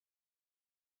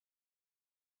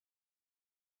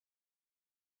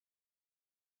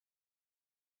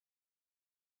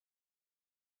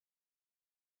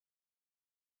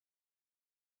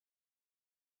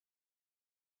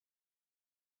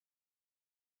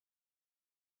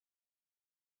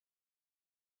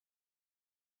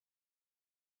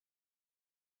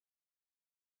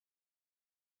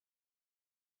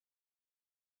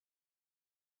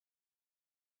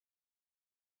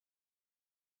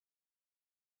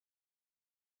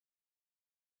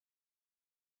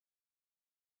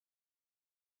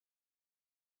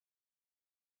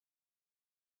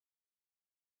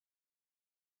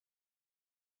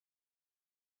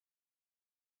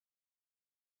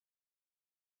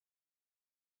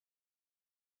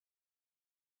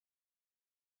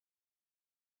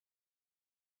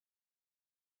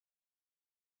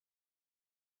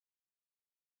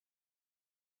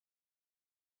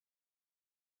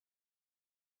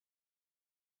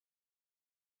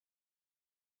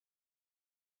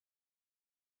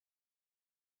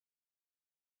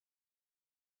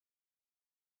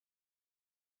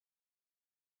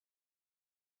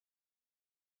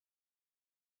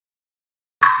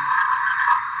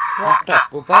What the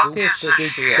fuck is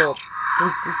this shit? What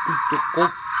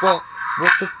the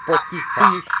fuck is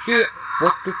this shit?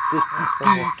 What the fuck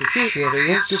is this shit?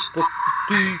 What the fuck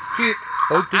is this shit?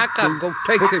 I gotta go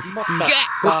take a shit.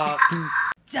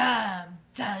 Damn,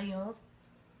 Daniel.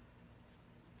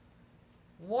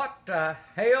 What the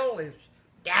hell is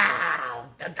down?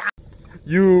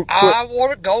 I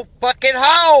want to go fucking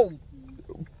home.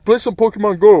 Play some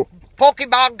Pokemon Go.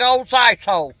 Pokemon Go's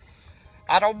asshole.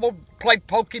 I don't want to play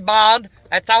Pokemon.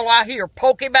 That's all I hear.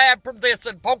 Pokemon from this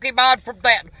and Pokemon from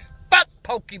that. Fuck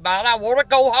Pokemon. I want to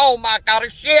go home. I got a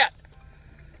shit.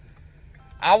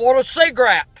 I want a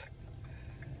cigarette.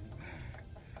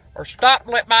 Or stop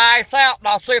and let my ass out and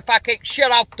I'll see if I can't shit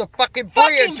off the fucking bridge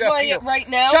Fucking up play here. it right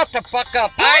now. Shut the fuck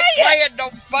up. I ain't playing no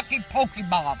fucking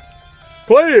Pokemon.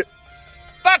 Play it.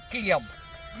 Fuck him.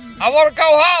 I want to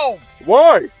go home.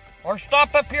 Why? Or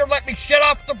stop up here and let me shit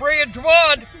off the bridge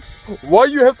one. Why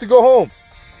you have to go home?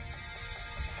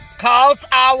 Cause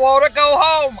I want to go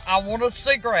home. I want a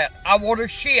cigarette. I want a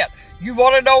shit. You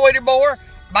want to know any more?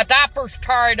 My diaper's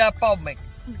tied up on me.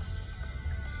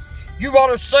 You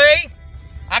want to see?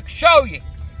 I can show you.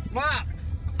 Look.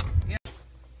 Yeah.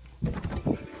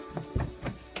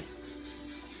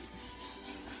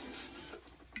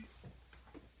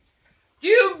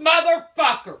 You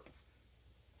motherfucker.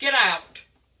 Get out.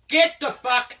 Get the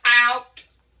fuck out.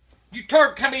 You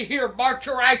come in here, march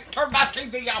your ass, turn my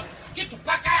TV off. Get the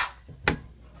fuck out.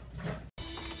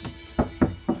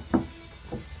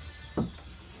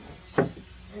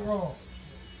 Oh.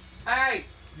 Hey.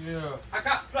 Yeah. I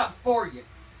got something for you.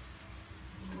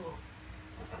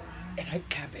 It ain't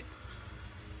coming.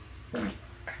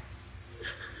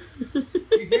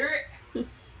 You hear it?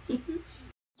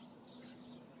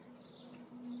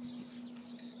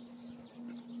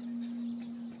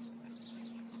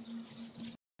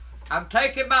 I'm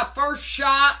taking my first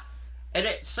shot, and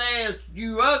it says,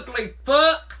 "You ugly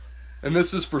fuck." And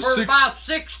this is for about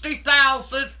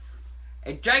 60,000.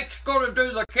 And Jake's gonna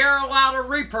do the Carolina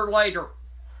Reaper later.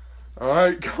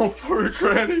 Alright, go for it,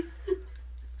 Granny.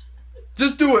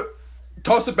 Just do it.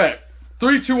 Toss it back.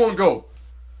 3, 2, 1, go.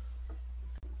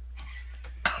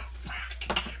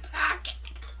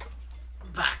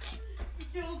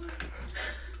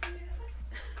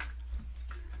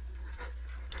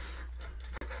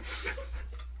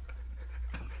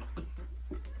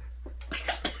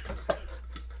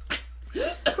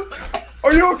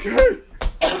 Are you okay?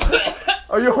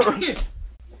 Are you alright?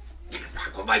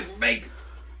 Come away from me.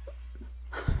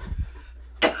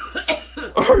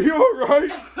 Are you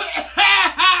alright?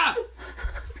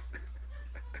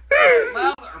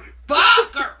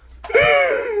 Motherfucker!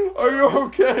 Are you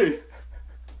okay?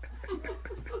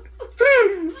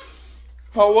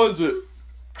 How was it?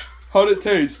 How'd it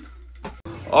taste?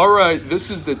 Alright, this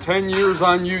is the 10 years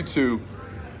on YouTube.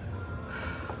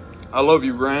 I love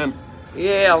you, Gran.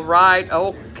 Yeah, right.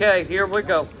 Okay, here we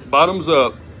go. Bottoms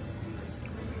up.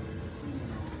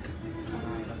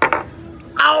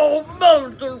 Oh,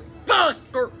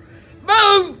 motherfucker!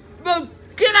 Move! Move!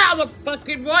 Get out of the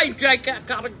fucking way, Jake. I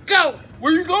gotta go.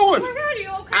 Where you going? Oh my God, are you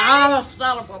okay? Oh,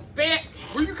 son of a bitch.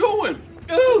 Where you going?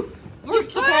 Ooh, where's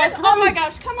the bathroom? Oh my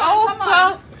gosh, come on, come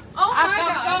on. Oh I my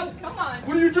gotta gosh, come on.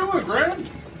 What are you doing, Gran?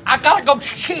 I gotta go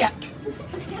shit.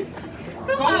 Come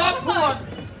Go on, up come on. one.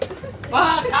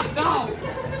 Fuck, I'm gone.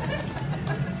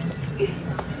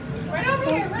 Right over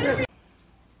here, right over here.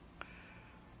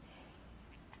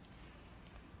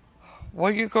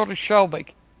 What are you gonna show me?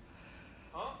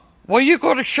 Huh? What are you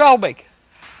gonna show me?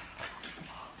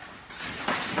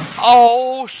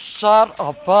 Oh, son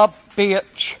of a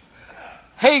bitch.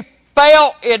 He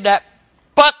fell in that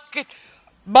fucking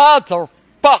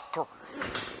motherfucker.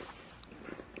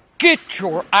 Get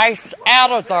your ass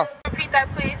out of there. Repeat that,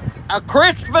 please. A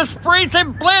Christmas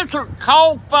freezing blizzard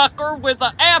cold fucker with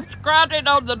an F grounded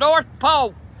on the North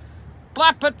Pole.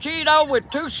 Frappuccino with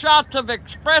 2 shots of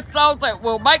espresso that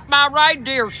will make my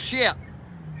reindeer shit.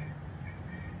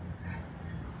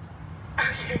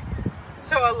 Okay.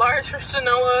 So a large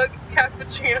Shinoa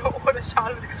cappuccino with a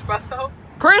shot of espresso?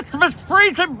 Christmas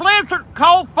freezing blizzard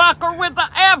cold fucker with an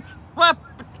F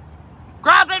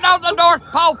grounded on the North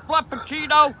Pole.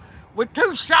 Frappuccino with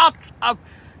 2 shots of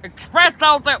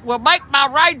espresso that will make my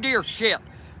reindeer shit.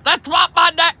 That's what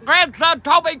my grandson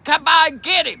told me to come by and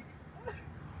get him.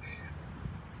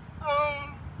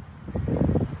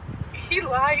 He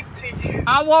lied to you.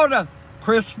 I want a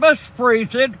Christmas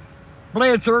freezing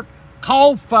blizzard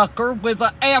cold fucker with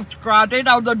an F grounded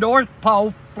on the North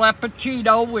Pole.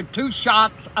 Frappuccino with 2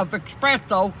 shots of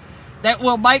espresso that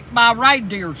will make my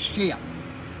reindeer shit.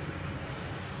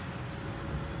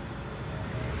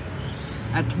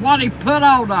 That's what he put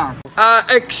on there.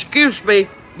 Excuse me.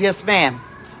 Yes, ma'am.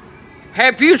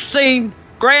 Have you seen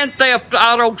Grand Theft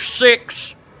Auto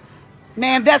 6?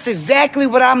 Ma'am, that's exactly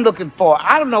what I'm looking for.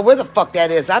 I don't know where the fuck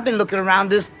that is. I've been looking around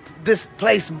this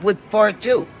place for it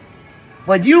too.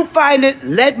 When you find it,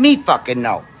 let me fucking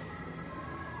know.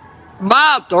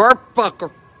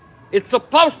 Motherfucker. It's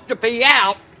supposed to be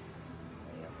out.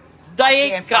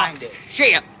 They ain't got find it.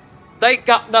 shit. They ain't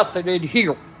got nothing in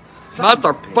here.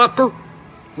 Motherfucker.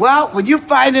 Well, when you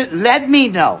find it, let me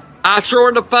know. I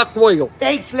sure the fuck will.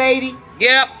 Thanks, lady.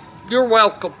 Yep, you're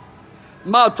welcome.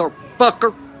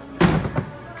 Motherfucker.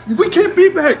 We can't be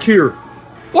back here.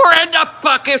 We're in the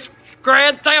fucking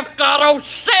Grand Theft Auto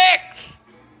 6.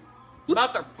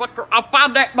 Motherfucker, I'll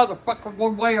find that motherfucker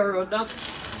one way or another.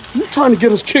 You're trying to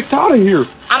get us kicked out of here.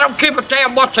 I don't give a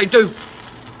damn what they do.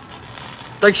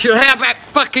 They should have that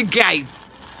fucking game.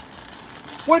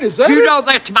 Wait, is that You it? know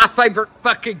that's my favorite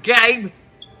fucking game.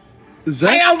 Is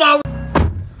that? Hell no.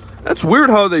 That's weird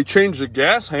how they changed the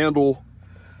gas handle.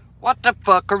 What the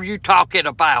fuck are you talking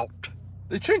about?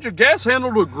 They changed the gas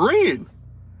handle to green.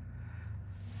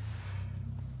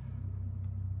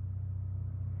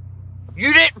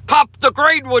 You didn't pump the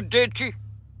green one, did you?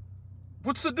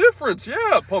 What's the difference? Yeah,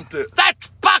 I pumped it.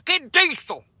 That's fucking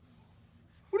diesel.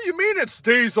 What do you mean it's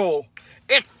diesel?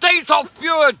 It's diesel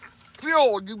fuel,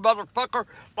 you motherfucker.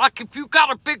 Like if you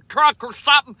got a big truck or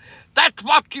something, that's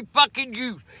what you fucking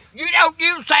use. You don't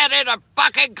use that in a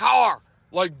fucking car.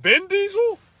 Like Vin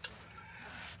Diesel?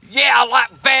 Yeah, like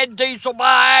Van Diesel,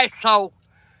 my asshole.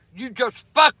 You just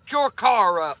fucked your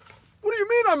car up. What do you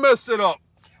mean I messed it up?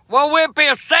 Well, we'll be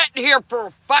sitting here for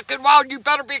a fucking while. You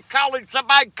better be calling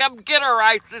somebody to come get our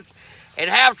asses and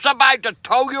have somebody to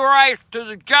tow your ass to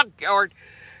the junkyard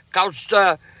because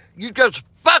you just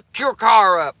fucked your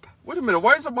car up. Wait a minute,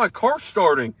 why isn't my car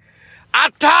starting? I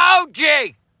told you.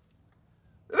 It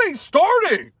ain't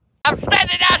starting. I'm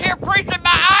standing out here freezing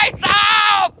my eyes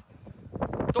off.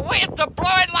 The winds are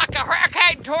blowing like a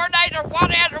hurricane, tornado,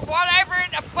 whatever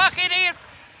the fuck it is.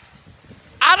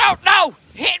 I don't know.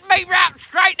 Hit me right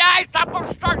straight in the eyes. I'm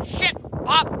gonna start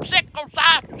shitting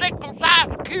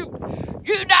sickle-size cubes.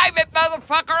 You name it,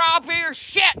 motherfucker, I'll be here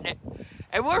shitting it.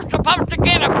 And we're supposed to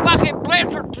get a fucking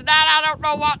blizzard tonight. I don't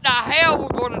know what the hell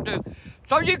we're gonna do.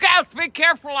 So you guys be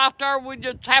careful out there. We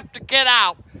just have to get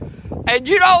out. And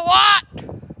you know what?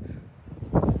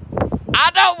 I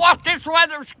know what this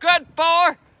weather's good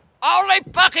for. Only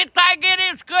fucking thing it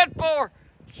is good for.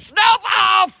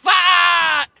 Snowball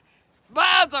fight!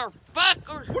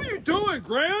 Motherfuckers! What are you doing,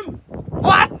 Graham?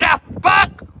 What the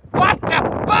fuck? What the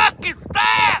fuck is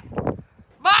that?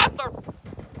 Motherfucker!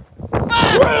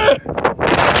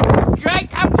 Jake,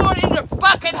 I'm going in the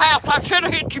fucking house. I should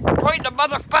have hit you between the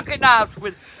motherfucking eyes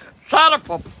with son of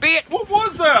a bitch. What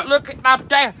was that? Look at my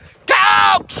damn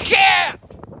dog shit!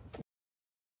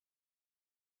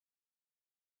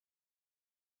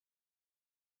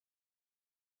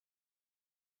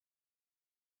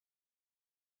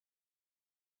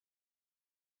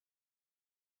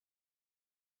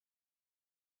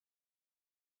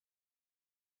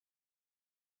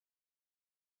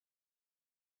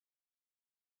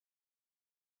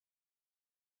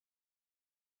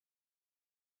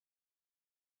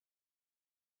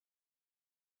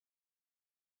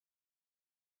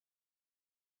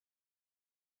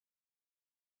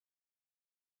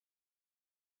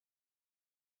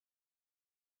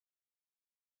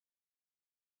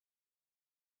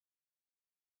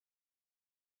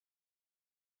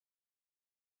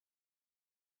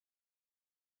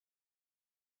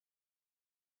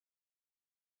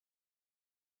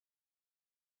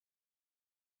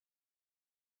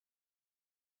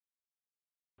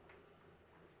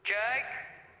 Jake!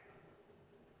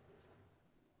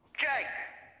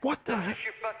 What the This heck? is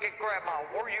your fucking grandma.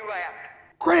 Where you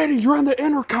at? Granny, you're on the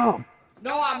intercom.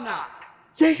 No, I'm not.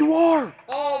 Yeah, you are.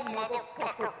 Oh,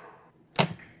 motherfucker.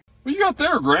 What you got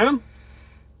there, Graham?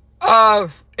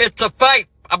 It's a vape.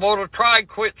 I'm gonna try and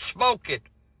quit smoking.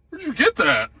 Where'd you get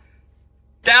that?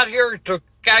 Down here at the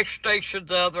gas station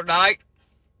the other night.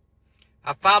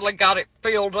 I finally got it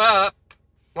filled up,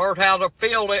 learned how to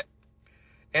fill it,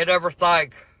 and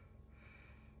everything.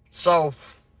 So,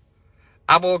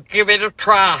 I'm gonna give it a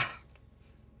try,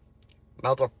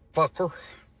 motherfucker.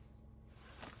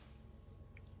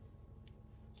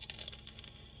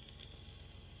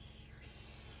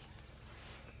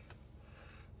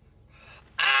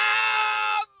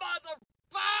 Ah,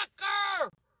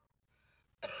 motherfucker!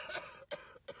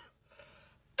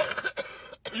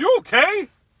 You okay?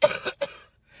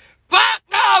 Fuck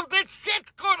no! This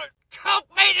shit's gonna choke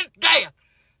me to death!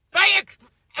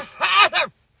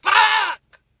 Fuck!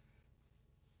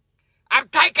 I'm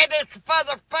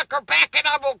motherfucker back and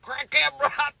I'm gonna crack him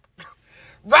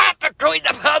right between the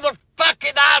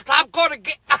motherfucking eyes. I'm gonna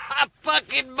get my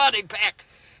fucking money back.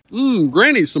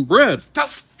 Granny, some bread.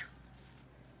 Don't,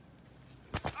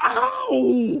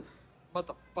 Ow!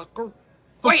 motherfucker.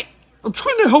 Wait. I'm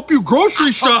trying to help you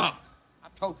grocery shop. I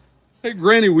told you. Hey,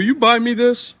 Granny, will you buy me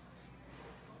this?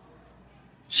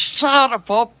 Son of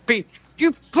a bitch.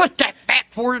 You put that back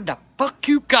where the fuck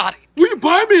you got it. Will you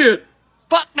buy me it?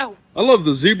 Fuck no. I love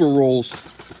the zebra rolls.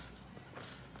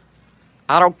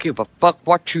 I don't give a fuck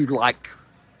what you like.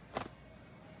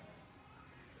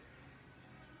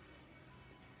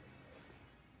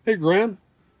 Hey, Gran,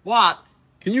 What?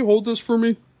 can you hold this for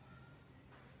me?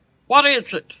 What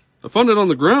is it? I found it on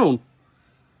the ground.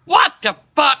 What the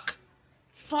fuck?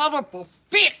 Son of a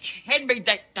bitch. Hand me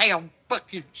that damn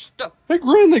fucking stuff. Hey,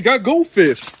 Gran, they got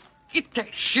goldfish. Get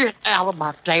that shit out of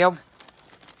my damn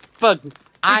fucking.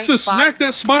 It's a snack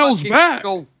that smiles back.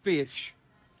 Goldfish.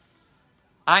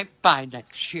 I ain't buying that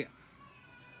shit.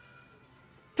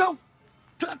 Don't.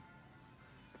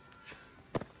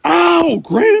 Ow,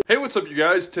 Gran! Hey, what's up, you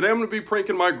guys? Today I'm going to be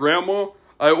pranking my grandma.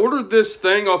 I ordered this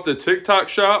thing off the TikTok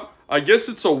shop. I guess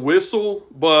it's a whistle,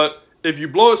 but if you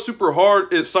blow it super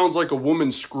hard, it sounds like a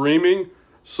woman screaming.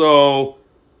 So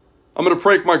I'm going to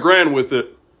prank my gran with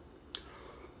it.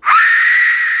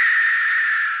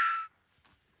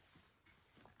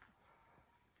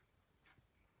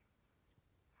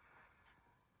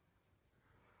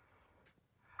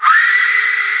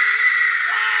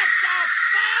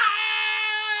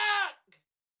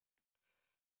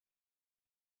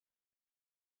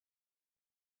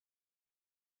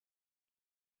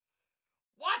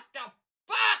 What the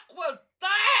fuck was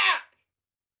that?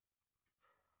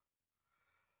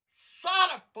 Son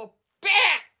of a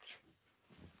bitch!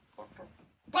 What the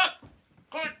fuck?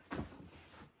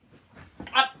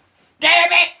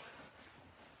 Damn it!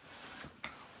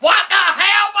 What the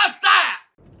hell was that?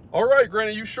 All right,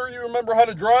 Granny, you sure you remember how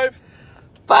to drive?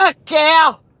 Fuck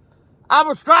yeah! I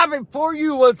was driving before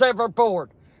you was ever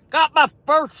born. Got my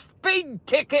first speeding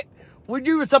ticket when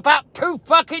you was about 2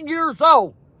 fucking years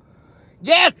old.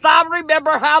 Yes, I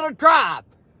remember how to drive.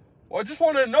 Well, I just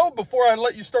wanted to know before I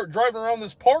let you start driving around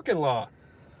this parking lot.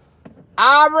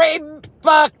 I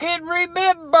fucking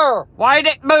remember. Why ain't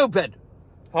it moving?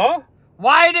 Huh?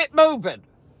 Why ain't it moving?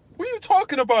 What are you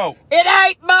talking about? It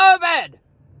ain't moving.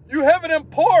 You have it in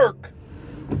park.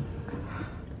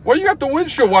 Why you got the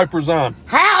windshield wipers on?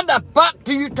 How the fuck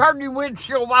do you turn your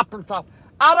windshield wipers off?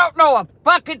 I don't know a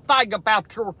fucking thing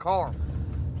about your car.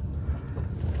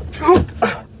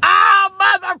 Oh,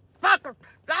 motherfucker!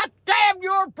 God damn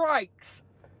your brakes!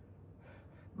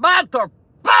 Motherfuck!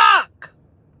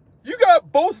 You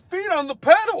got both feet on the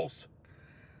pedals.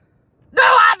 No,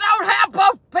 I don't have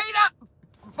both feet up,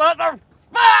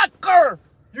 motherfucker!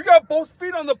 You got both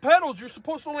feet on the pedals. You're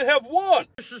supposed to only have one.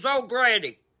 This is old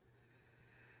Granny.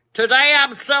 Today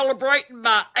I'm celebrating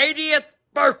my 80th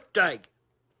birthday.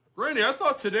 Granny, I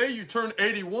thought today you turned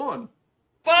 81.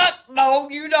 Fuck no,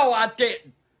 you know I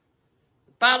didn't.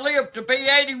 If I live to be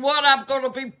 81, I'm gonna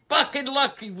be fucking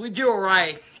lucky with your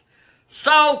ass.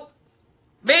 So,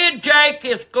 me and Jake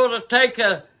is gonna take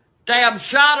a damn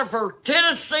shot of her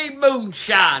Tennessee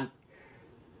moonshine.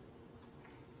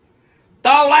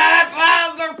 Don't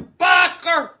that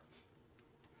motherfucker!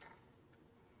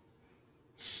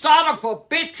 Son of a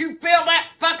bitch, you feel that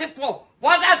fucking floor.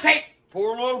 What I take?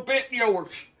 Pour a little bit in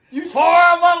yours. Pour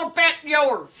a little bit in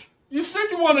yours. You said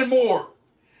you wanted more.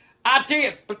 I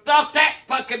did, but not that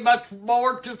fucking much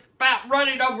more, just about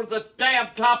running over the damn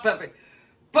top of it.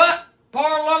 But pour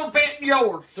a little bit in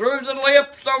yours, through the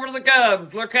lips, over the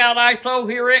gums. Look how nice, oh,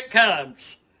 here it comes.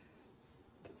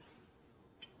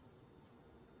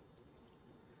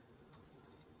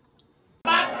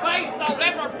 My face don't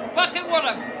ever fucking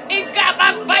wanna, he got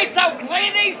my face on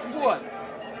Clint Eastwood.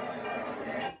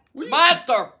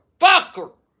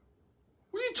 Motherfucker.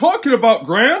 What are you talking about,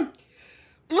 Gran?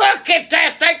 Look at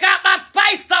that, they got my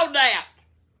face on that.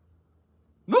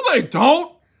 No, they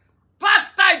don't.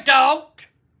 Fuck, they don't.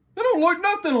 They don't look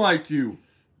nothing like you.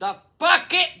 The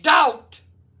fuck it don't.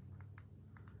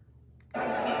 Even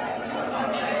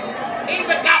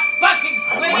got fucking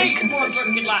Clint Eastwood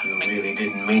looking like me. Really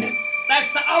didn't mean it.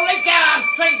 That's the only guy I've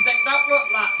seen that don't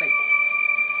look like me.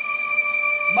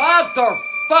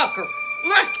 Motherfucker.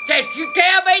 Look at that. You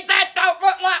tell me that don't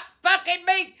look like fucking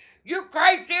me? You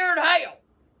crazier than hell.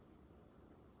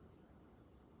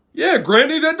 Yeah,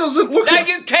 Granny, that doesn't look Now like...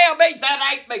 you tell me that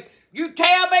ain't me. You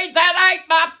tell me that ain't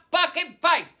my fucking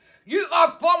face. You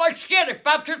are full of shit if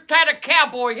I just had a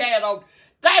cowboy hat on.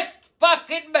 That's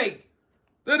fucking me.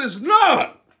 That is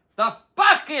not. The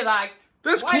fuck it ain't.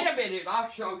 That's Wait a minute,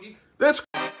 I'll show you. That's...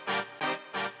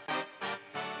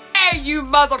 Hey, you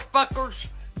motherfuckers,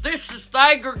 this is the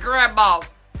Angry Grandma.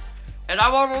 And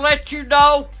I want to let you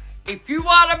know, if you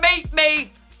want to meet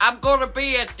me, I'm going to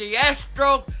be at the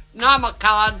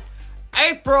Astronomicon,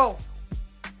 April.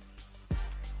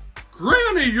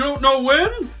 Granny, you don't know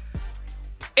when?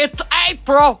 It's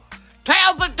April.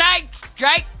 Tell the dates,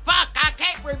 Jake. Fuck, I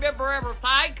can't remember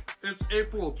everything. It's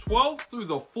April 12th through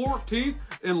the 14th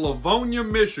in Livonia,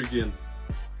 Michigan.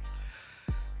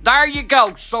 There you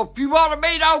go. So if you want to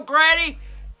meet old Granny,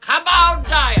 come on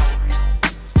down.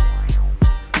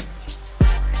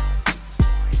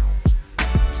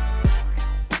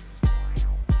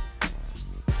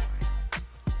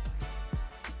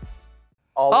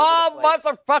 Oh,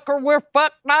 motherfucker, we're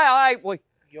fucked now, ain't we?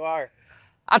 You are.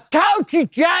 I told you,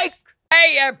 Jake.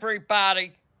 Hey,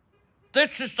 everybody.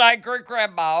 This is Angry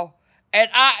Grandma,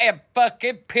 and I am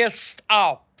fucking pissed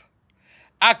off.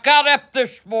 I got up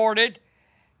this morning,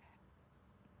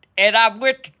 and I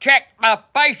went to check my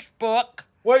Facebook.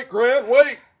 Wait, Grant,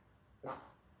 wait.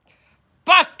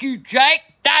 Fuck you, Jake.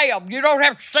 Damn, you don't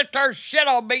have to sit there and shit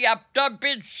on me. I've done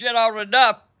been shit on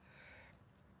enough.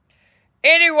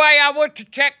 Anyway, I went to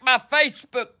check my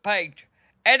Facebook page,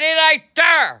 and it ain't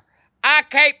there. I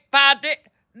can't find it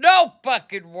no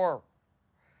fucking where.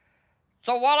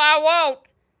 So what I want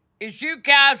is you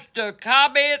guys to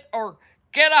comment or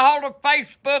get a hold of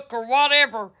Facebook or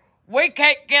whatever. We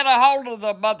can't get a hold of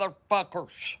the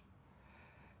motherfuckers.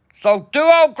 So do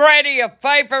old Granny a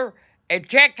favor and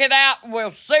check it out, and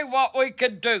we'll see what we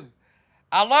can do.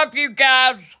 I love you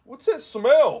guys. What's that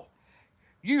smell?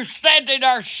 You standing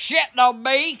there shitting on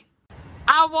me?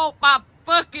 I want my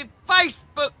fucking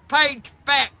Facebook page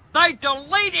back. They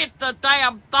deleted the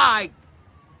damn thing.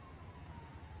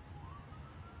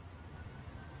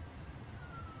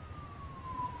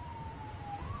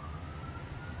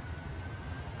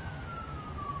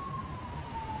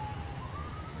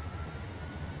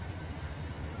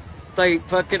 They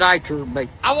fucking answered me.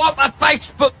 I want my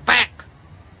Facebook back.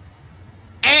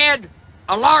 And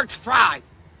a large fry.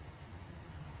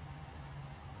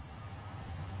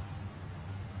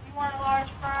 You want a large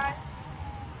fry?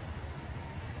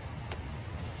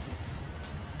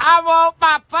 I want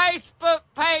my Facebook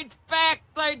page back.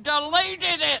 They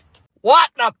deleted it.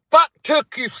 What the fuck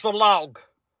took you so long?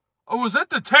 I was at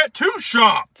the tattoo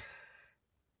shop.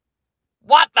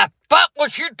 What the fuck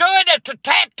was you doing at the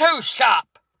tattoo shop?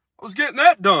 I was getting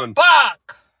that done.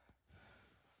 Fuck!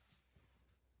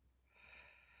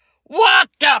 What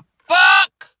the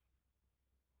fuck?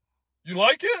 You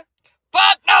like it?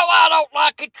 Fuck no, I don't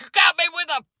like it. You got me with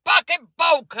a fucking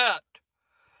bowl cut.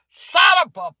 Son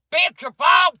of a bitch of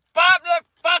all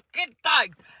fucking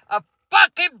things. A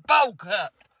fucking bowl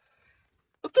cut.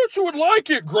 I thought you would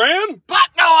like it, Gran. But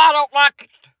no, I don't like it.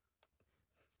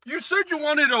 You said you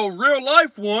wanted a real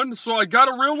life one, so I got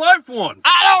a real life one.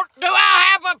 Do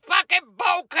I have a fucking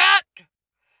bowl cut?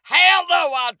 Hell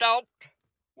no, I don't.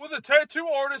 Well, the tattoo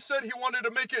artist said he wanted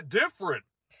to make it different.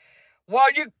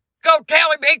 Well, you go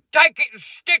tell him he take it and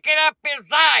stick it up his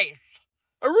ass.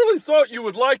 I really thought you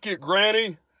would like it,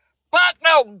 Granny. Fuck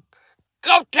no.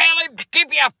 Go tell him to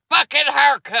give you a fucking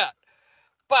haircut.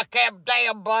 Fuck him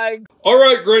damn bang. All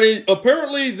right, Granny.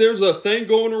 Apparently, there's a thing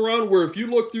going around where if you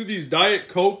look through these Diet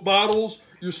Coke bottles,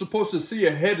 you're supposed to see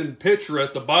a head and picture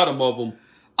at the bottom of them.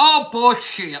 Oh,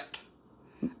 bullshit.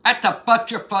 That's a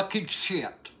bunch of fucking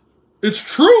shit. It's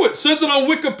true. It says it on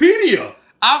Wikipedia.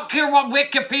 I don't care what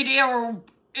Wikipedia or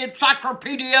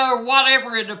encyclopedia or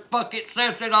whatever in the fuck it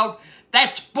says it on.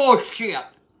 That's bullshit.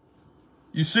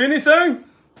 You see anything?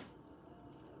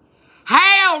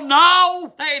 Hell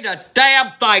no! Ain't a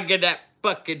damn thing in that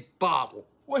fucking bottle.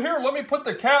 Well, here, let me put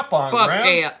the cap on, Fuck Gran.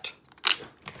 it.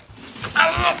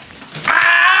 Oh,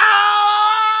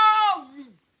 you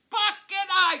fucking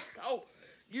asshole!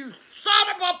 You son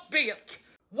of a bitch!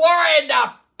 Where in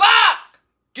the fuck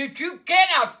did you get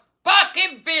a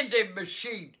fucking vending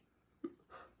machine?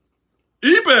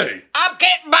 eBay. I'm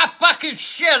getting my fucking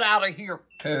shit out of here,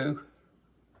 too.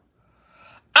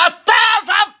 $1,000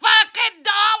 fucking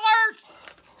dollars?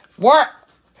 Where?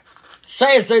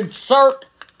 Says insert.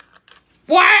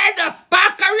 Where the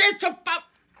fuck are you supposed?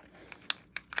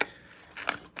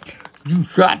 You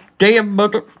goddamn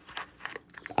mother.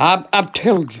 I'm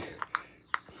telling you.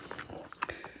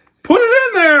 Put it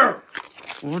in there.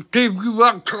 Well, damn, you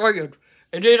I'm trying,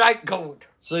 and it ain't going.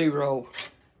 0.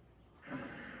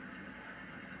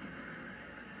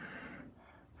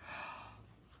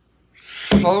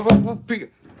 Son of a bitch.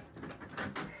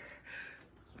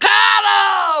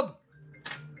 Got him!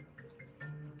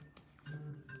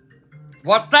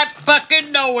 What's that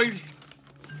fucking noise?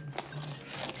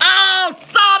 Oh,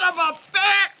 son of a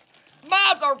bitch!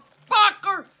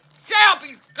 Motherfucker!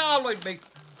 Shelby's calling me.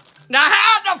 Now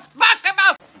how the fuck am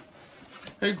I?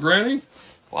 Hey, Granny.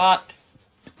 What?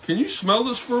 Can you smell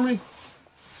this for me?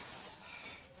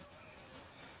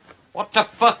 What the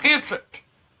fuck is it?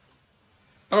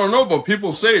 I don't know, but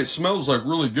people say it smells like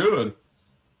really good.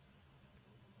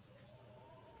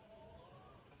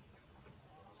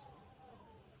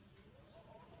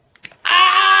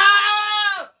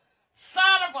 Oh!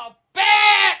 Son of a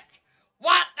bitch!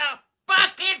 What the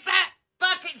fuck is that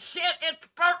fucking shit? It's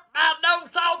burnt my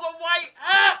nose all the way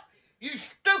up! You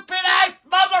stupid ass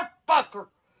motherfucker!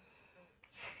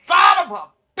 Son of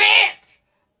a bitch!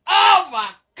 Oh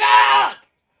my god!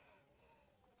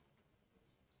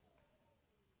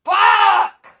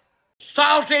 Fuck!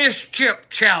 Saltiest chip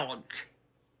challenge.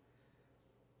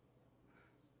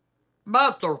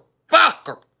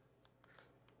 Motherfucker.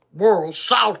 World's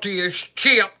saltiest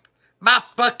chip. My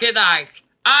fucking ice.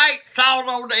 I ain't salt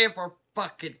on every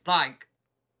fucking thing.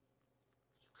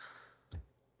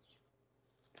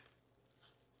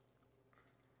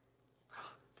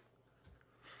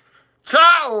 So,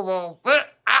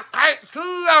 I can't see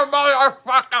you,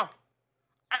 motherfucker.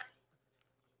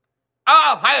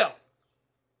 Oh, hell.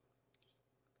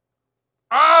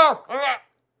 Oh, shit.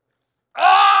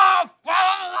 Oh,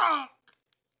 fuck.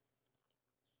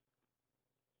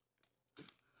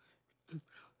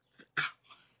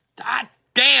 God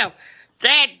damn.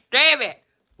 God damn it.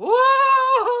 Woo!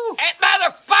 That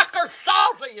motherfucker's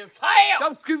salty as hell.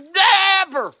 Don't you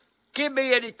never give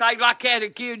me anything like that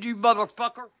again, you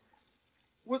motherfucker.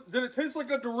 What, did it taste like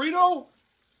a Dorito?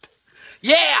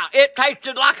 Yeah, it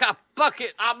tasted like a fucking,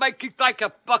 I'll make you think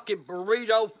a fucking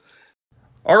burrito.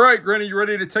 All right, Granny, you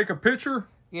ready to take a picture?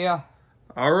 Yeah.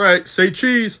 All right, say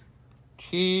cheese.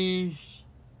 Cheese.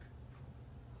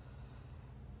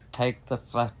 Take the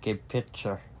fucking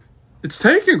picture. It's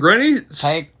taken, Granny.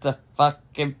 Take the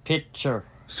fucking picture.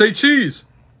 Say cheese.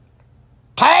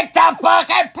 Take the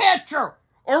fucking picture!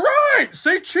 All right,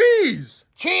 say cheese.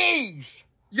 Cheese!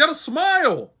 You gotta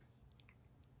smile.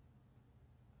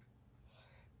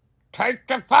 Take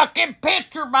the fucking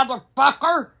picture,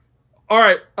 motherfucker! All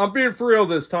right, I'm being for real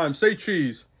this time. Say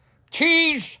cheese.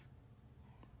 Cheese!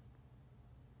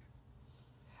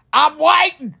 I'm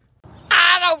waiting!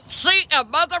 I don't see a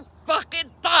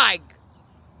motherfucking thing!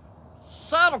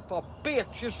 Son of a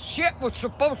bitch, this shit was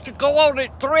supposed to go on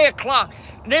at 3 o'clock,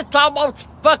 and it's almost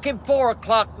fucking 4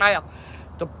 o'clock now.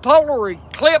 The polar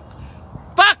eclipse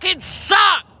fucking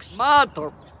sucks!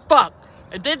 Motherfuck!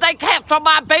 And then they cancel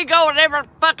my bingo and every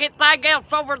fucking thing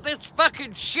else over this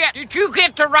fucking shit. Did you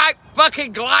get the right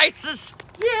fucking glasses?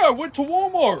 Yeah, I went to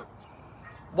Walmart.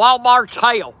 Walmart's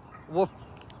hell. Well,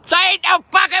 they ain't no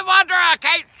fucking wonder I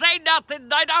can't see nothing.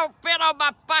 They don't fit on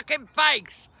my fucking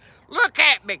face. Look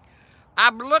at me.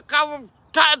 I'm looking on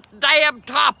the damn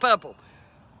top of them.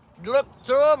 Look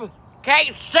through them.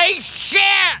 Can't see shit.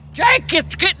 Jake,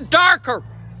 it's getting darker.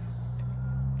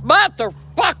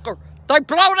 Motherfucker. They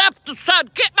blown up the sun.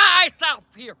 Get my ass off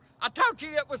here. I told you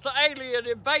it was an alien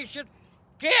invasion.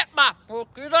 Get my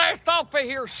fucking ass off of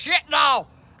here. Shit and all.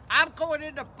 I'm going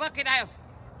in the fucking house.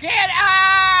 Get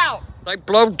out! They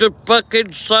blown the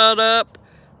fucking sun up.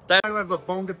 I have a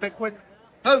bone to pick with.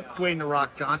 Who? Dwayne "The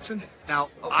Rock" Johnson. Now,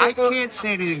 Okay, I go. can't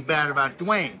say anything bad about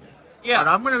Dwayne. Yeah. But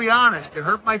I'm going to be honest, it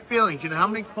hurt my feelings. You know how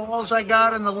many calls I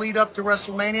got in the lead up to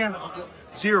WrestleMania?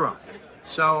 0.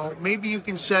 So maybe you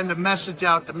can send a message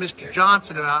out to Mr.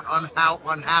 Johnson about how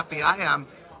unhappy I am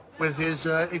with his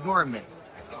ignoring me.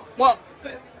 Well,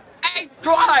 hey,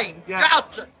 Dwayne Yeah.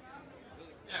 Johnson.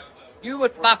 You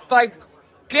was my favorite.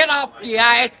 Get off the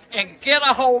ice and get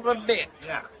a hold of me.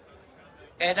 Yeah.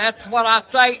 And that's what I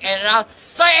say, and I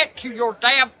say it to your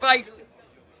damn face.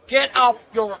 Get off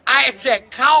your ass and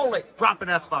call it. Drop an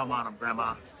F-bomb on him,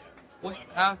 Grandma. Wait,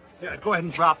 huh? Yeah, go ahead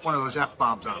and drop one of those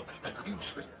F-bombs on him. You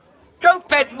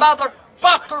stupid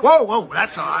motherfucker. Whoa, whoa,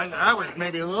 that's all right. That was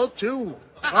maybe a little too.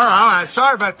 All right.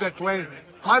 Sorry about that, Dwayne.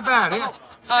 My bad. Yeah.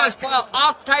 Well,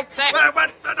 I'll take that.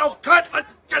 But, no, cut.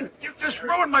 You just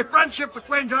ruined my friendship with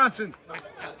Dwayne Johnson.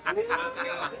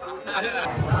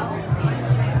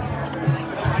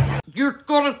 You're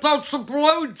gonna throw some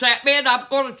balloons at me, and I'm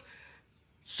gonna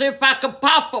see if I can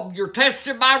pop them. You're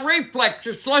testing my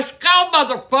reflexes. Let's go,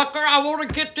 motherfucker. I want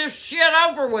to get this shit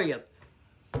over with.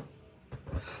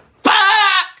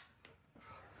 Fuck!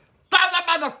 Throw the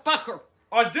motherfucker.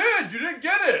 I did. You didn't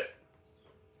get it.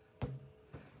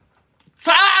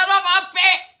 Son of a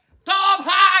bitch! Throw him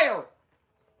higher!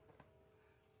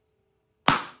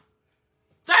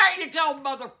 There you go,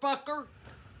 motherfucker!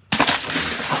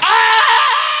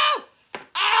 Oh!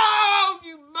 Oh,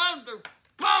 you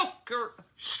motherfucker!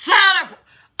 Son of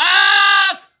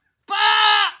a...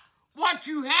 fuck! What what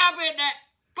you have in that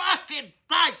fucking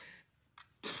thing.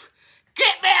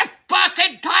 Get me a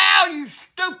fucking towel, you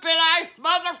stupid ass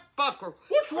motherfucker.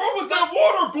 What's wrong with that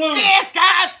water balloon? Get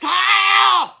that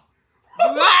towel!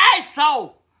 You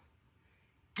asshole!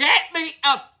 Get me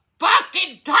a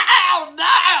fucking towel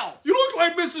now! You look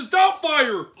like Mrs.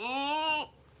 Doubtfire.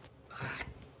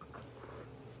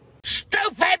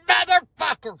 Stupid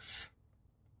motherfuckers!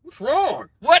 What's wrong?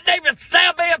 Wouldn't even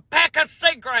sell me a pack of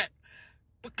cigarettes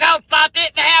because I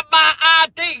didn't have my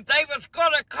ID. They was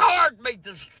gonna card me,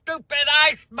 the stupid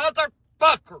ass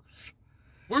motherfuckers.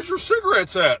 Where's your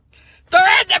cigarettes at?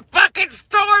 They're in the fucking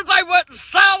stores. They wouldn't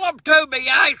sell them to me,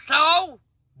 asshole.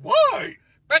 Why?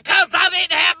 Because I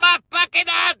didn't have my fucking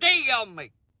ID on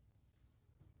me.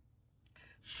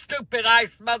 Stupid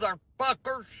ass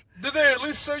motherfuckers. Did they at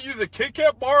least sell you the Kit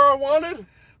Kat bar I wanted?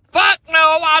 Fuck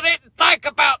no, I didn't think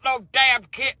about no damn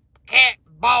Kit Kat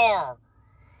bar.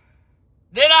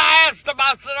 Then I asked them,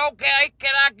 I said, okay,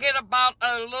 can I get about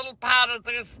a little pound of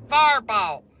this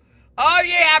Fireball? Oh,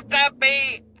 you have to have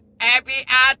your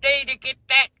ID to get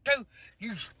that too,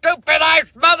 you stupid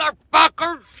ass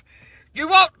motherfuckers. You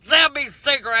won't sell me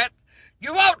cigarettes.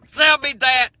 You won't sell me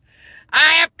that.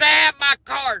 I have to have my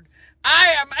card.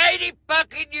 I am 80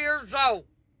 fucking years old.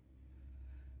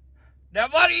 Now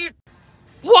what do you...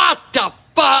 What the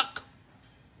fuck?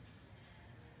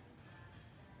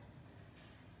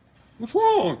 What's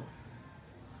wrong?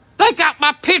 They got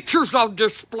my pictures on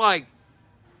display.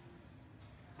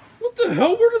 What the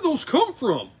hell? Where did those come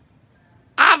from?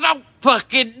 I don't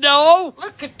fucking know.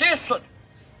 Look at this one.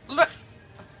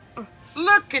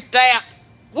 Look at that.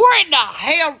 Where in the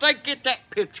hell did they get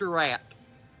that picture at?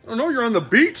 I don't know, you're on the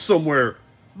beach somewhere.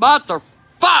 Motherfuck.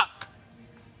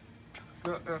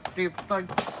 Damn thing.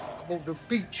 I'm on the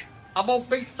beach. I'm on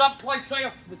the beach someplace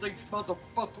else with these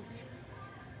motherfuckers.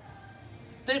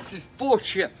 This is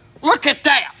bullshit. Look at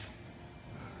that.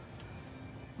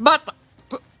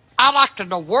 I'd like to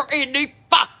know where in the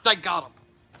fuck they got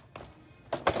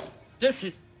them. This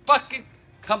is fucking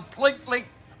completely...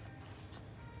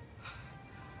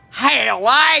 Hell,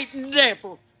 I ain't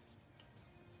never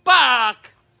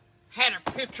had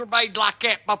a picture made like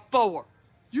that before.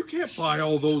 You can't buy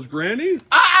all those, Granny.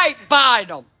 I ain't buying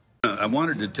them. I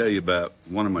wanted to tell you about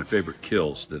one of my favorite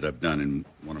kills that I've done in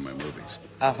one of my movies.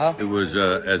 Uh-huh. It was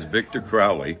as Victor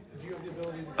Crowley,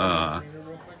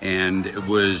 and it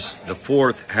was the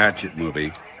fourth Hatchet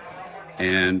movie,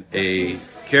 and a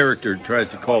character tries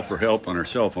to call for help on her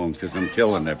cell phone because I'm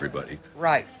killing everybody.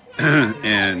 Right.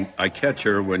 And I catch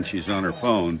her when she's on her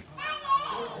phone,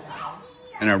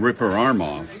 and I rip her arm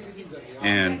off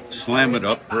and slam it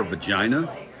up her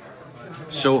vagina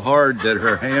so hard that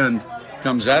her hand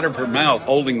comes out of her mouth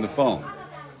holding the phone.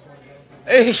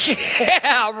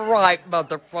 Yeah, right,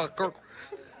 motherfucker.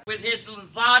 With his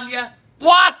lasagna.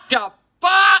 What the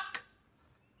fuck?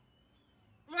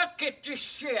 Look at this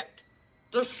shit.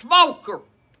 The smoker.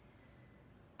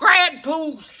 Grand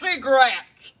Pool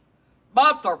cigarettes.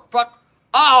 Motherfucker.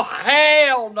 Oh,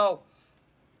 hell no.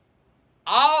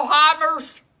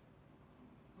 Alzheimer's.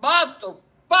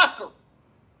 Motherfucker.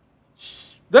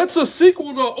 That's a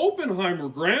sequel to Oppenheimer,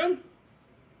 Gran.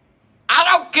 I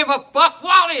don't give a fuck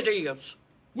what it is.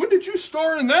 When did you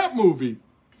star in that movie?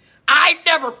 I ain't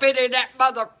never been in that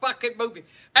motherfucking movie.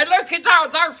 And look at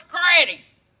those, there's Granny.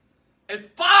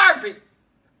 And Barbie.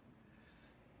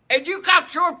 And you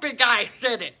got your big ass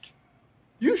in it.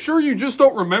 You sure you just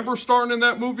don't remember starring in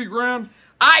that movie, Gran?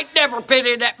 I ain't never been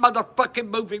in that motherfucking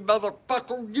movie,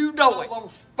 motherfucker. You know it.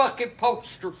 Those fucking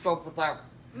posters over there.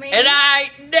 Ma'am? And I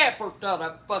ain't never done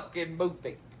a fucking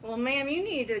movie. Well, ma'am, you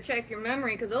need to check your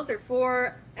memory because those are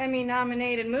 4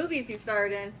 Emmy-nominated movies you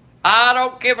starred in. I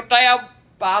don't give a damn.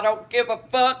 I don't give a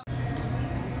fuck.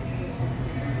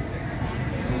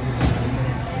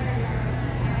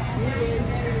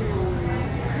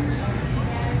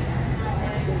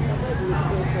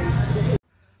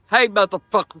 Hey,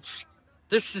 motherfuckers.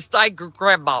 This is Angry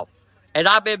Grandma, and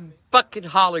I'm in fucking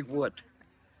Hollywood.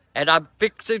 And I'm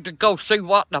fixing to go see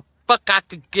what the fuck I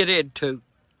can get into.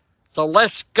 So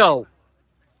let's go.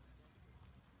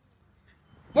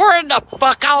 Where in the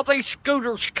fuck all these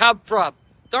scooters come from?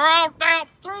 They're all down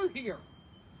through here.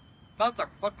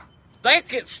 Motherfucker. They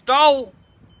get stole.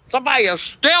 Somebody will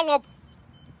steal them.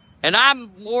 And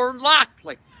I'm more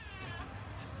likely.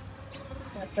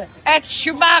 That's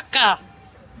Schumacher.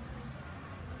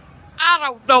 I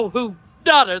don't know who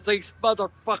none of these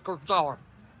motherfuckers are.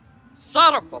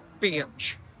 Son of a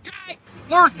bitch. Hey,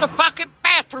 where's the fucking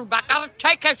bathroom? I gotta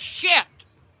take a shit. I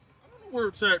don't know where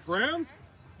it's at, Gran.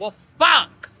 Well,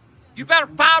 fuck. You better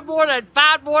find one and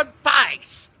find one fast.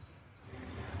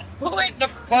 Who in the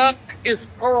fuck? is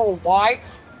pearl white.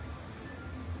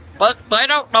 But they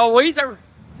don't know either.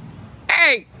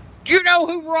 Hey, do you know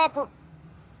who Robert?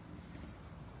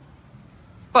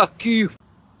 Fuck you.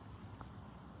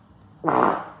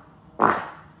 Go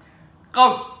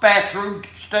to the bathroom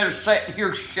instead of sitting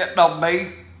here shitting on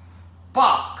me.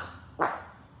 Fuck.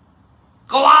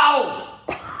 Go on.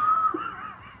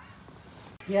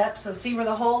 Yep, so see where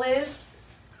the hole is?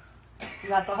 You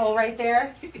got the hole right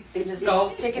there? You just go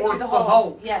stick it through the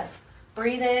hole. Yes.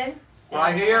 Breathe in.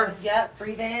 Right here? Yep,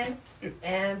 breathe in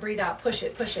and breathe out. Push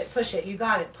it, push it, push it. You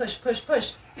got it. Push, push,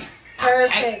 push.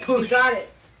 Perfect. You got it.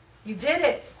 You did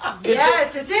it.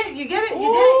 Yes, it's it. You get it.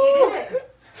 You did it. You did it.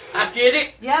 I did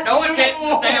it? Yep. No, it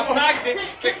didn't. Damn right didn't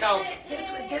stick out.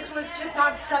 This was just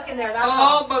not stuck in there. That's Oh,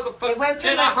 all. motherfucker. It went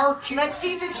through Did I hurt you? Let's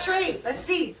see if it's straight. Let's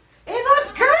see. It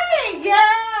looks great.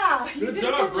 Yeah. You did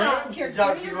a good job. Here,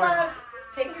 give me your gloves.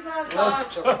 Take your gloves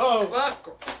off. Oh.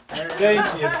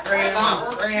 Thank you. Bring him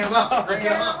up. Bring him up. Bring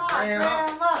him up. Bring him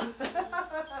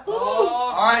up.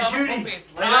 All right, Judy, lay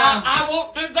down. I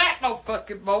won't do that no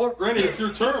fucking more. Granny, it's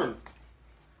your turn.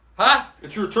 Huh?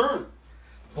 It's your turn.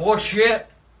 Bullshit.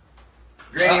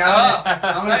 Granny,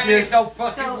 I'm gonna pierce. No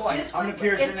fucking So way. this I'm one, gonna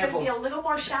pierce it's the going to be nipples. a little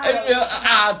more shallow.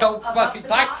 I don't above fucking the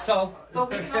think top, so.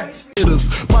 But we can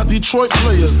always My Detroit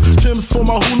players, Tim's for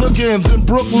my hooligans in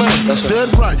Brooklyn.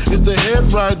 Dead right, if the head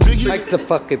right, Biggie. Take the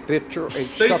fucking picture and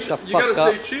shut the You gotta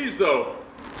fuck up. say cheese though.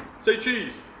 Say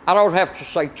cheese. I don't have to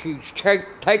say cheese.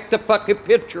 Take the fucking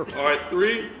picture. All right,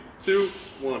 3, 2,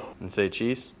 1. And say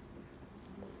cheese?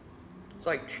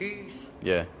 Say cheese.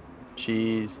 Yeah.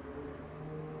 Cheese.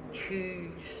 Cheese.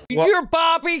 What? You're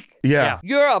Bobby. Yeah.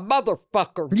 You're a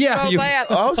motherfucker. Yeah, You know that?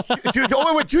 Oh, Judy,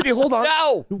 wait, Judy, hold on.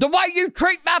 No, the way you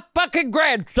treat my fucking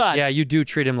grandson. Yeah, you do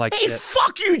treat him like Hey, shit.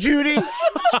 fuck you, Judy.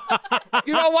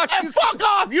 You know what? And fuck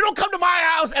off. You don't come to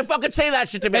my house and fucking say that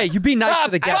shit to me. Hey, you be nice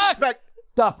to the guest.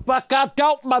 The fuck I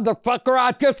don't, motherfucker.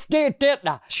 I just did, didn't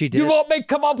I? She did. You want me to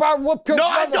come over and whoop your No,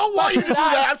 I don't want you to do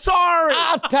that. I'm sorry.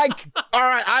 I'll take All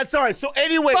right, I'm sorry. So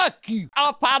anyway, fuck you.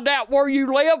 I'll find out where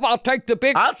you live. I'll take the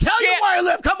big I'll tell you shit. where I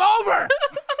live. Come over.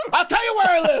 I'll tell you where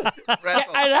I live.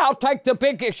 And I'll take the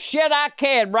biggest shit I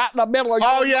can right in the middle of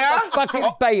Oh, your yeah? fucking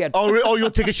bed. Oh,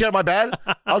 you'll take a shit on my bed?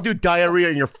 I'll do diarrhea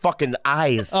in your fucking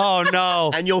eyes. Oh,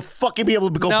 no. And you'll fucking be able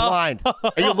to go No. blind.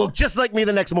 And you'll look just like me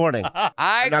the next morning.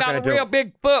 I ain't not got gonna a do real it.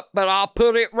 big foot, but I'll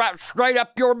put it right straight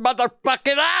up your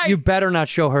motherfucking eyes. You better not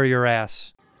show her your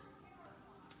ass.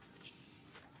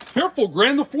 Careful,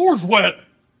 Gran, the floor's wet.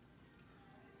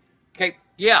 Okay,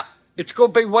 yeah, it's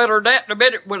gonna be wetter than that in a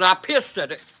minute when I piss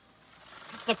in it.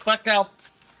 Get the fuck out.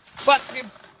 Fucking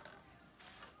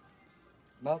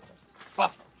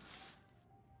motherfucker.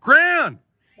 Gran!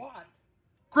 What?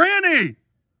 Granny!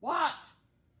 What?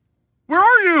 Where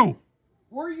are you?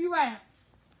 Where are you at?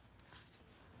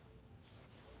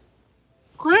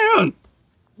 Gran!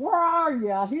 Where are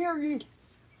you? I hear you.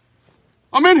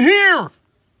 I'm in here!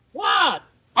 What?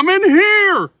 I'm in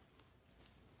here!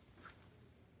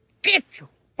 Get your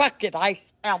fucking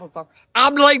ice out of there.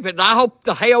 I'm leaving. I hope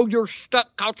the hell you're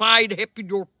stuck because I ain't helping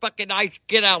your fucking ice.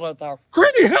 Get out of there.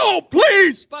 Granny, help,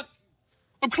 please! Fuck.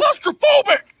 I'm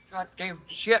claustrophobic! Goddamn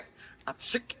shit. I'm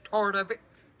sick and tired of it.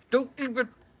 Don't even.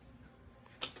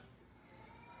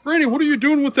 Granny, what are you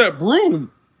doing with that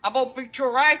broom? I'm gonna beat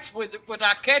your ass with it when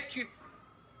I catch you.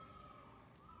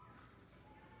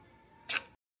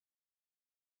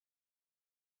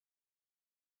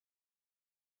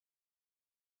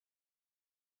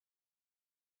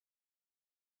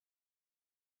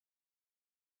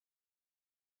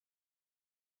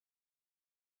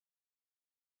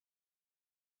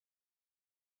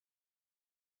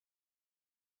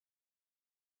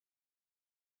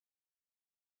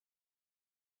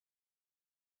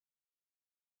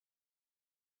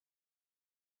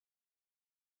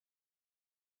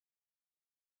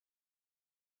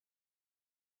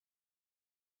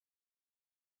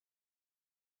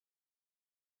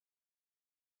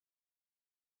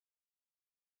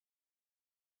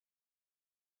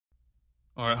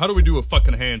 All right, how do we do a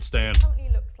fucking handstand? Currently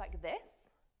looks like this,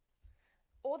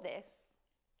 or this,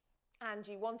 and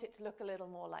you want it to look a little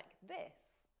more like this.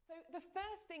 So the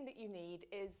first thing that you need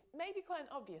is maybe quite an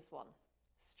obvious one,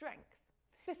 strength.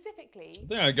 Specifically, I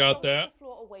think I got hold that. the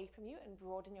floor away from you and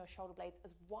broaden your shoulder blades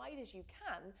as wide as you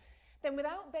can. Then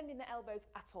without bending the elbows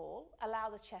at all, allow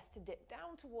the chest to dip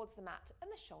down towards the mat and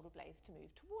the shoulder blades to move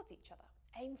towards each other.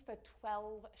 Aim for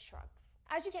 12 shrugs.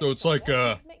 As you get So it's like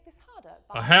stronger, make this harder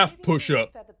by a half moving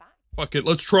push-up. further back. Fuck it,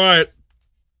 let's try it.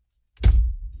 I'm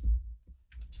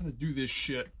gonna do this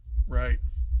shit right.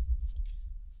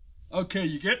 Okay,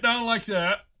 you get down like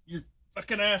that. Your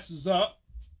fucking ass is up.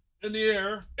 in the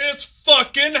air. It's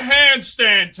fucking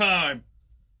handstand time.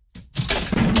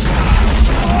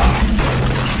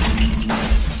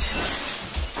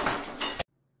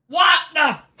 What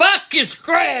the fuck is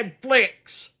Grand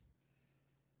Flicks?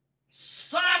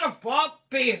 Son of a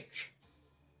bitch.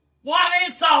 What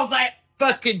is all that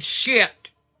fucking shit?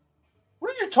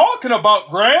 What are you talking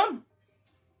about, Graham?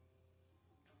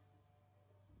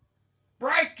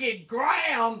 Breaking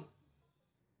ground?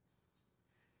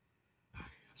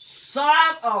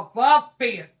 Son of a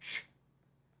bitch.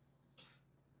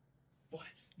 What?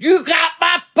 You got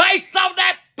my face on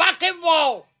that fucking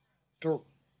wall.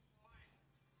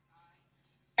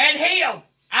 And him,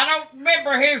 I don't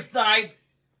remember his name,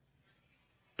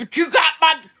 but you got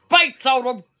my face on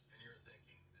him.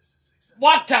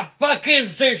 What the fuck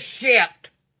is this shit?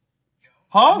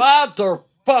 Huh?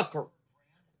 Motherfucker.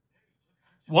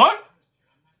 What?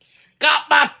 Got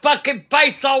my fucking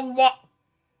face on what?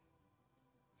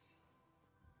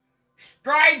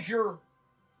 Stranger.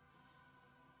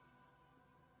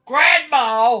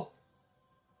 Grandma.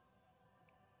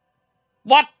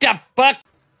 What the fuck?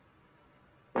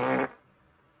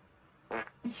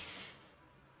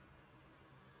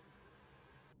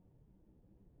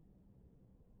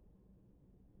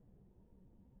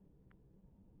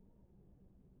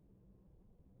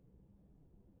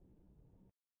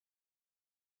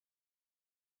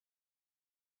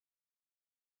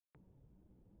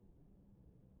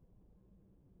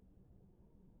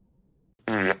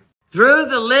 Through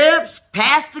the lips,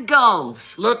 past the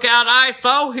gums. Look out,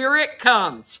 ISO, here it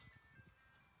comes.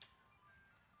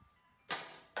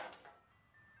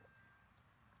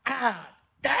 Ah,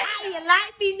 How you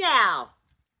like me now?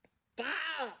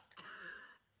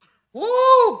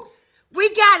 Woo!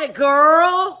 We got it,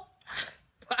 girl.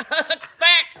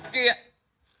 That shit.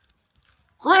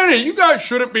 Granny, you guys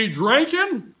shouldn't be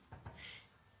drinking.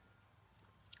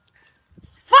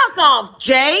 Fuck off,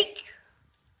 Jake.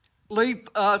 Leave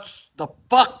us the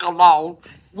fuck alone.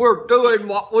 We're doing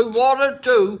what we want to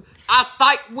do. I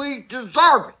think we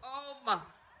deserve it. Oh my.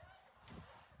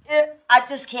 I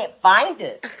just can't find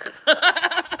it.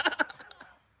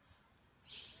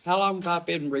 How long have I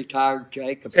been retired,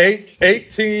 Jacob?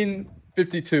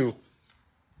 1852.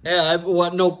 Yeah, it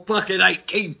wasn't no fucking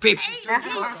 1850.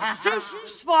 So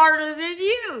she's smarter than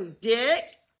you, Dick.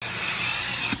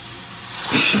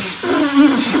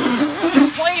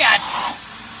 Quit!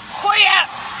 Quit!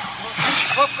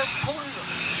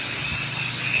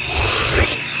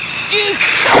 You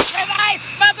fucking ice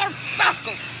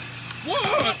motherfucker!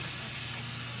 What?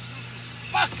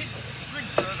 Fucking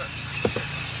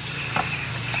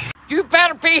you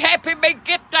better be happy me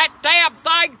get that damn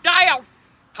thing down.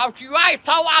 Cause you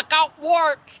asshole, I got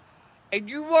warrants. And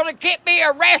you wanna get me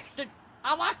arrested.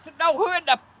 I'd like to know who in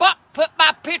the fuck put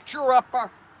my picture up there.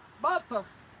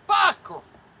 Motherfucker.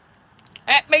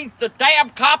 That means the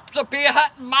damn cops will be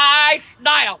hunting my ass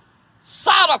now.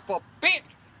 Son of a bitch.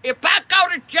 If I go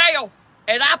to jail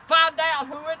and I find out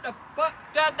who in the fuck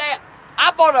done that,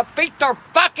 I'm gonna beat their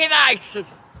fucking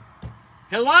asses.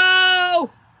 Hello?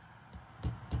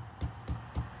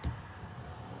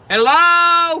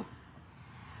 Hello?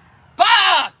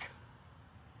 Fuck!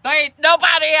 There ain't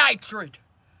nobody answering.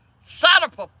 Son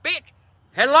of a bitch.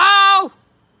 Hello?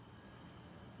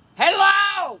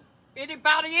 Hello?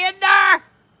 Anybody in there?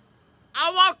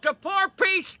 I want the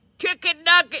 4-piece chicken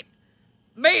nugget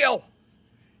meal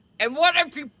and one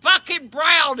of your fucking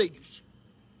brownies.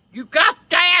 You got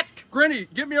that? Granny,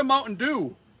 give me a Mountain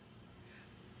Dew.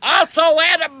 Also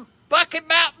add a fucking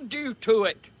Mountain Dew to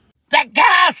it. That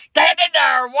guy's standing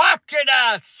there watching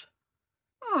us.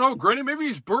 I don't know, Granny, maybe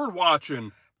he's bird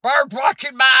watching. Bird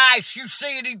watching my eyes. You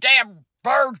see any damn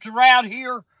birds around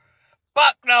here?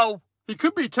 Fuck no. He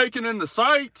could be taking in the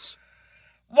sights.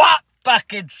 What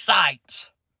fucking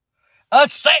sights?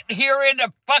 Us sitting here in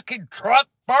the fucking truck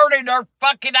burning our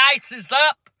fucking asses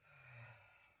up?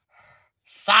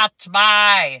 Sights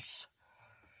my ass.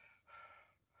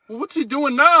 Well, what's he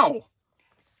doing now?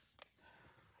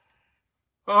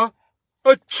 Huh?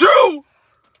 Achoo!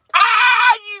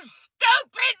 Ah, you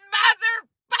stupid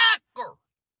motherfucker!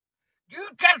 You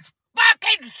just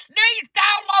fucking sneezed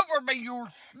all over me, you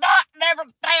snot and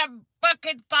every damn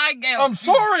fucking thing else. I'm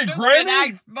sorry, Granny.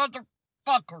 Ice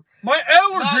motherfucker. My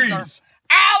allergies.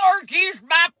 Allergies,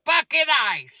 my fucking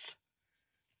ice.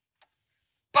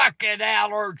 Fucking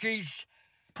allergies.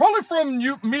 Probably from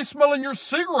me smelling your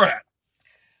cigarette.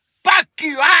 Fuck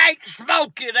you, I ain't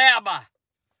smoking, am I?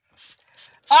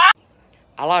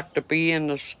 I like to be in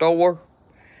the store,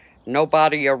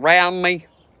 nobody around me,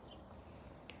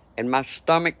 and my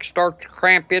stomach starts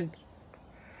cramping,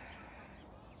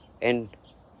 and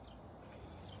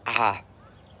I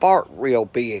fart real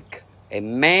big.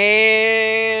 And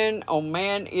man, oh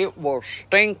man, it will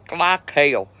stink like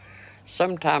hell.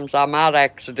 Sometimes I might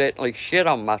accidentally shit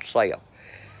on myself.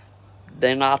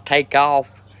 Then I'll take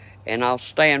off and I'll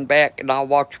stand back and I'll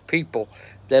watch people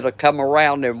that'll come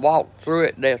around and walk through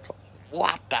it and they'll say,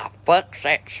 what the fuck's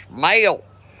that smell?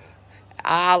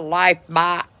 I laugh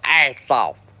my ass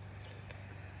off.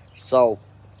 So,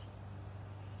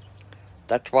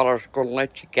 that's what I was going to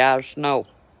let you guys know.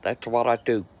 That's what I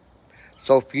do.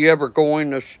 So if you ever go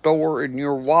in the store and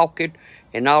you're walking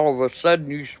and all of a sudden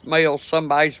you smell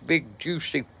somebody's big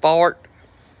juicy fart,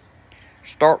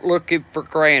 start looking for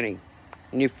Granny.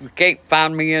 And if you can't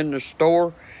find me in the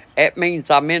store, that means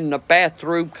I'm in the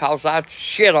bathroom because I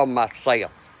shit on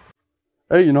myself.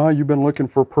 Hey, you know how you've been looking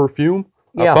for perfume?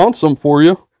 Yeah. I found some for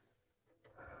you.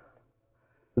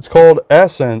 It's called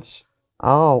Essence.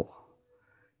 Oh.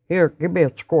 Here, give me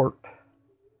a squirt.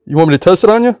 You want me to test it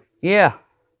on you? Yeah.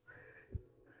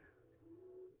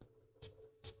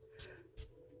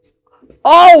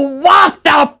 Oh, what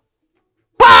the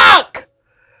fuck?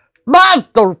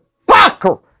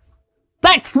 Motherfucker!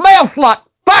 That smells like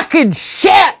fucking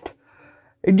shit!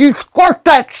 And you squirt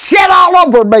that shit all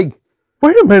over me!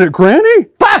 Wait a minute, Granny!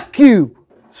 Fuck you!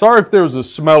 Sorry if there was a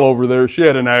smell over there. She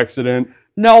had an accident.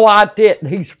 No, I didn't.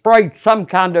 He sprayed some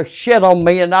kind of shit on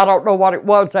me and I don't know what it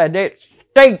was and it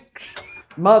stinks.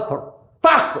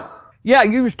 Motherfucker! Yeah,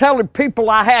 you was telling people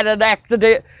I had an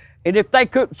accident and if they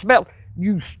couldn't smell,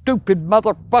 you stupid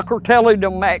motherfucker telling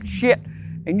them that shit,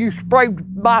 and you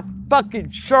sprayed my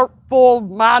fucking shirt full of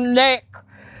my neck.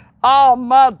 Oh,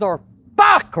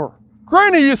 motherfucker.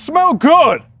 Granny, you smell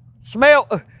good.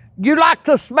 You like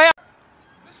to smell?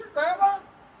 Is this your grandma?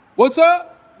 What's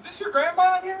that? Is this your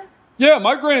grandma in here? Yeah,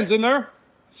 my gran's in there.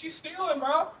 She's stealing,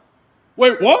 bro.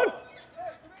 Wait, what?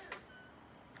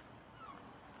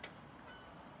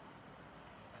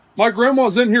 My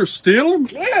grandma's in here stealing?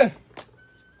 Yeah.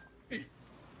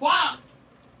 What?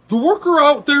 The worker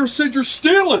out there said you're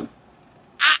stealing.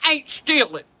 I ain't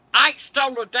stealing. I ain't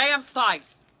stolen a damn thing.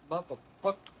 Motherfucker.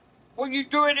 What are you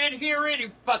doing in here any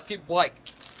fucking way?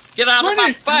 Get out of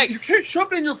my face. You can't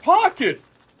shove it in your pocket.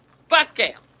 Fuck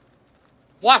out.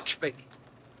 Watch me.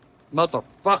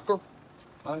 Motherfucker.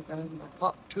 I got in my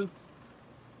pocket too.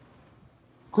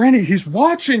 Granny, he's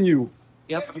watching you.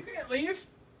 Yep. Yeah, you can't leave.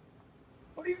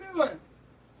 What are you doing?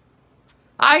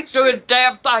 I ain't doing a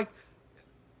damn thing.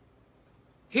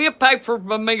 He'll pay for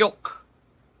my milk.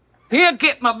 He'll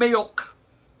get my milk.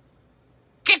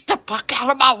 Get the fuck out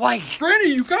of my way.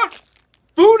 Granny, you got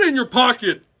food in your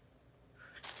pocket.